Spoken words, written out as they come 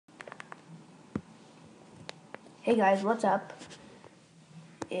Hey guys, what's up?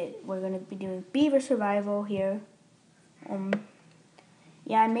 We're gonna be doing beaver survival here. Um,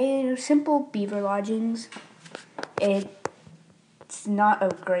 yeah, I made simple beaver lodgings. It's not a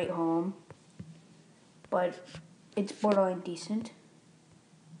great home, but it's borderline decent.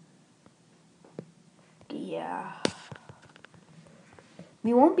 Yeah.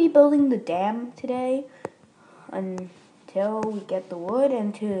 We won't be building the dam today until we get the wood,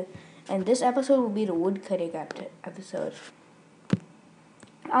 and this episode will be the wood cutting episode.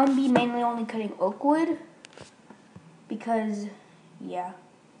 I'll be mainly only cutting oak wood because, yeah,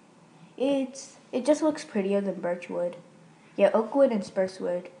 it just looks prettier than birch wood. Yeah, oak wood and spruce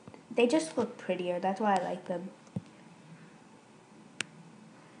wood, they just look prettier. That's why I like them.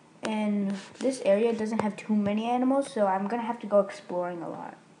 And this area doesn't have too many animals, so I'm gonna have to go exploring a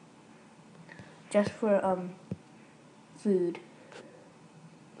lot just for food.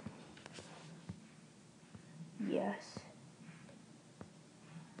 Yes.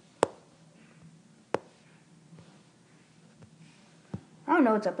 I don't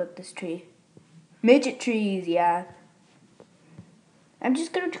know what's up with this tree. Midget trees, yeah. I'm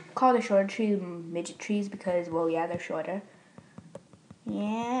just gonna call the short trees midget trees because, well, yeah, they're shorter.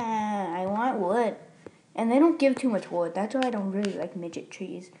 Yeah, I want wood. And they don't give too much wood. That's why I don't really like midget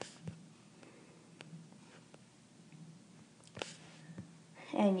trees.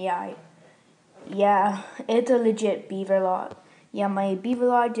 And yeah, it's a legit beaver lodge. Yeah, my beaver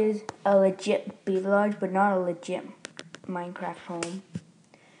lodge is a legit beaver lodge, but not a legit Minecraft home.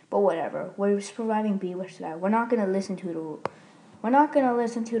 But whatever, we're surviving beaver style. We're not gonna listen to the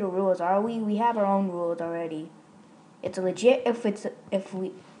rules, are we? We have our own rules already. It's legit if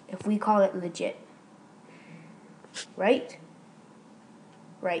we call it legit. Right?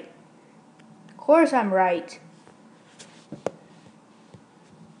 Right. Of course I'm right.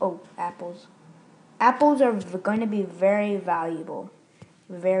 Oh, apples. Apples are going to be very valuable.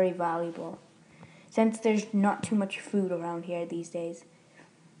 Very valuable. Since there's not too much food around here these days.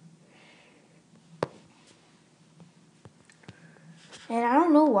 And I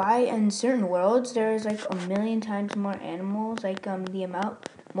don't know why in certain worlds there's like a million times more animals, like more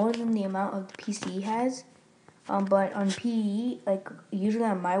than the amount of the PC has. But on PE, like usually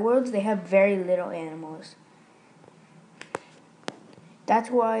on my worlds, they have very little animals. That's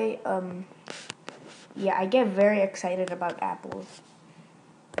why yeah, I get very excited about apples.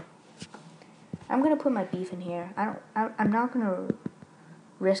 I'm gonna put my beef in here. I'm not gonna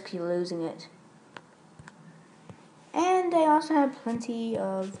risk losing it. And I also have plenty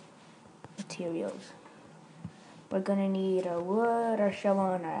of materials. We're gonna need our wood, our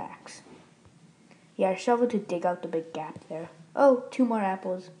shovel, and our axe. Yeah, our shovel to dig out the big gap there. Oh, 2 more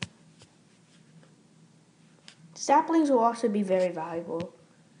apples. Saplings will also be very valuable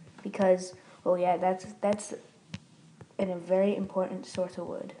because, oh yeah, that's a very important source of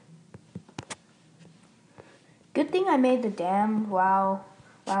wood. Good thing I made the dam while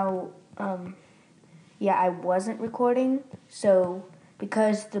yeah, I wasn't recording. So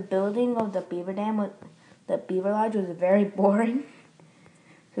because the building of the beaver dam, the beaver lodge was very boring.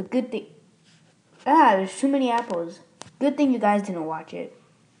 So good thing. There's too many apples. Good thing you guys didn't watch it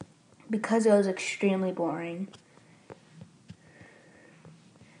because it was extremely boring.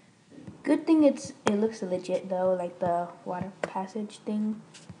 Good thing it looks legit though, like the water passage thing.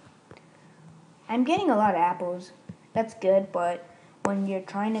 I'm getting a lot of apples. That's good, but when you're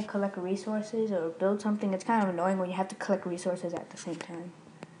trying to collect resources or build something, it's kind of annoying when you have to collect resources at the same time.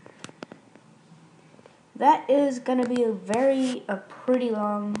 That is gonna be a pretty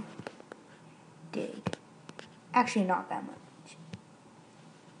long dig. Actually, not that much.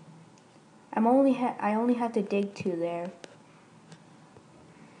 I only have to dig 2 there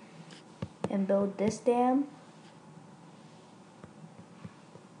and build this dam.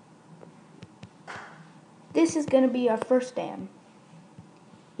 This is gonna be our first dam.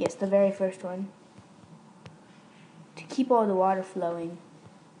 Yes, the very first one. To keep all the water flowing.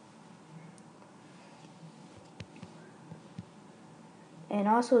 And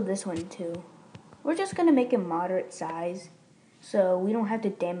also this one too. We're just gonna make it moderate size so we don't have to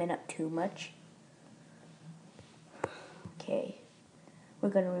dam it up too much. Okay. We're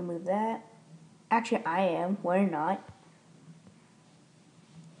gonna remove that. Actually, I am. We're not.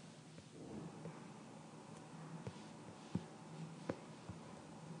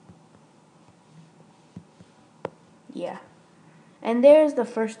 Yeah. And there's the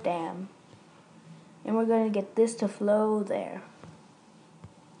first dam. And we're going to get this to flow there.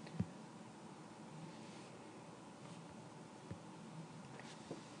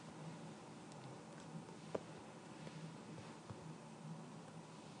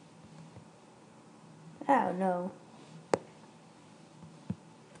 Oh no.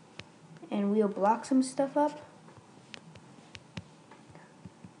 And we'll block some stuff up.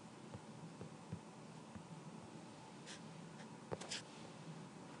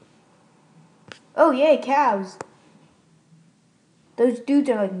 Oh yay, cows! Those dudes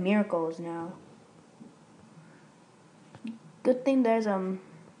are like miracles now. Good thing there's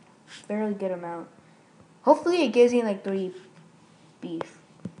fairly good amount. Hopefully it gives you like 3 beef.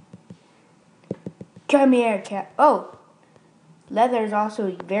 Come here, cat. Oh, leather is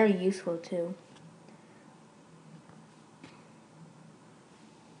also very useful too.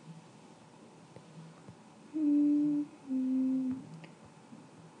 And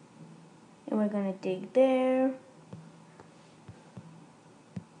we're gonna dig there.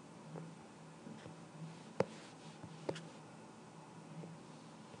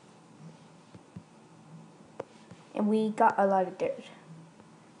 And we got a lot of dirt.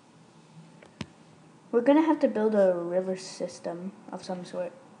 We're gonna have to build a river system of some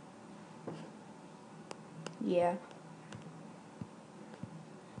sort. Yeah.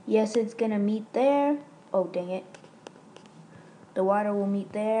 Yes, it's gonna meet there. Oh, dang it. The water will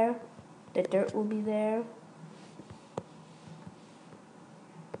meet there. The dirt will be there.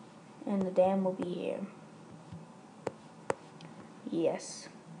 And the dam will be here. Yes.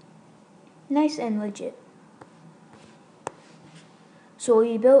 Nice and legit. So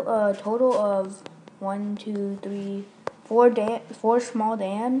we built a total of 4 small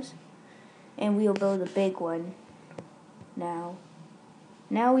dams, and we'll build a big one now.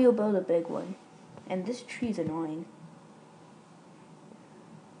 Now we'll build a big one. And this tree's annoying.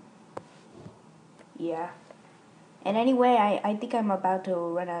 Yeah. And anyway, I think I'm about to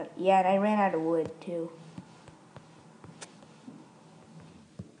run out. Yeah, and I ran out of wood too.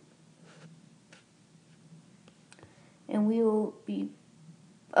 And we will be...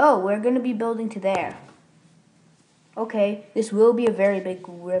 Oh, we're going to be building to there. Okay, this will be a very big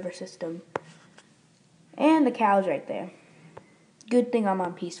river system. And the cow's right there. Good thing I'm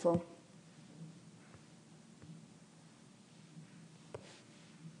on peaceful.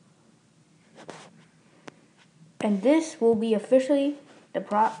 And this will be officially the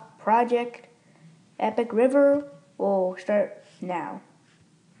project Epic River will start now.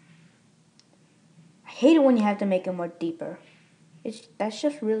 I hate it when you have to make it more deeper. That's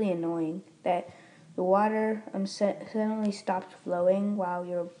just really annoying that the water suddenly stops flowing while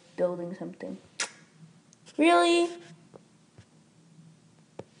you're building something. Really?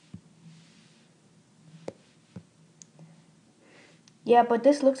 Yeah, but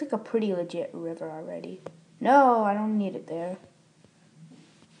this looks like a pretty legit river already. No, I don't need it there.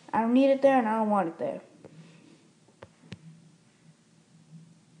 I don't need it there and I don't want it there.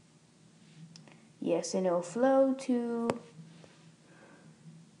 Yes, and it'll flow to...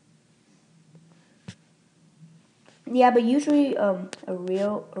 Yeah, but usually a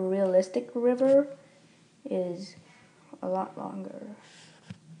realistic river is a lot longer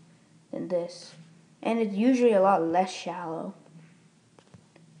than this. And it's usually a lot less shallow.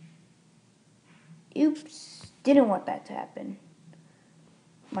 Oops, didn't want that to happen.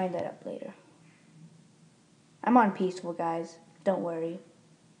 Mind that up later. I'm on peaceful, guys. Don't worry.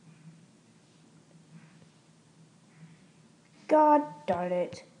 God darn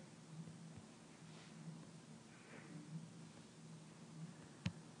it.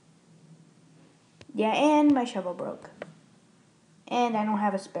 Yeah, and my shovel broke. And I don't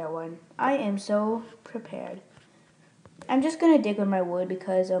have a spare one. I am so prepared. I'm just gonna dig with my wood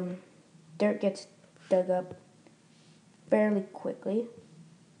because dirt gets dug up fairly quickly.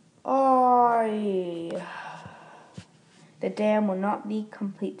 Oh, the dam will not be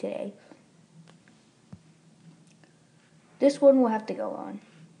complete today. This one will have to go on.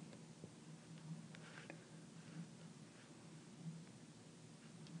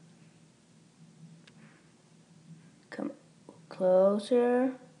 Come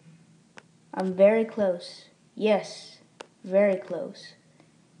closer. I'm very close. Yes, very close.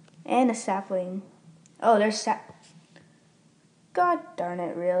 And a sapling. Oh, there's God darn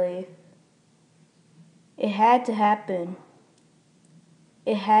it, really. It had to happen.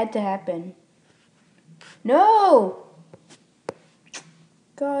 It had to happen. No!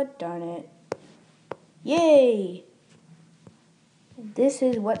 God darn it. Yay! This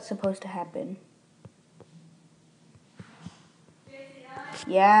is what's supposed to happen.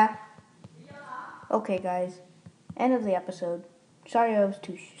 Yeah. Okay, guys. End of the episode. Sorry I was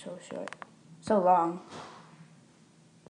so short. So long.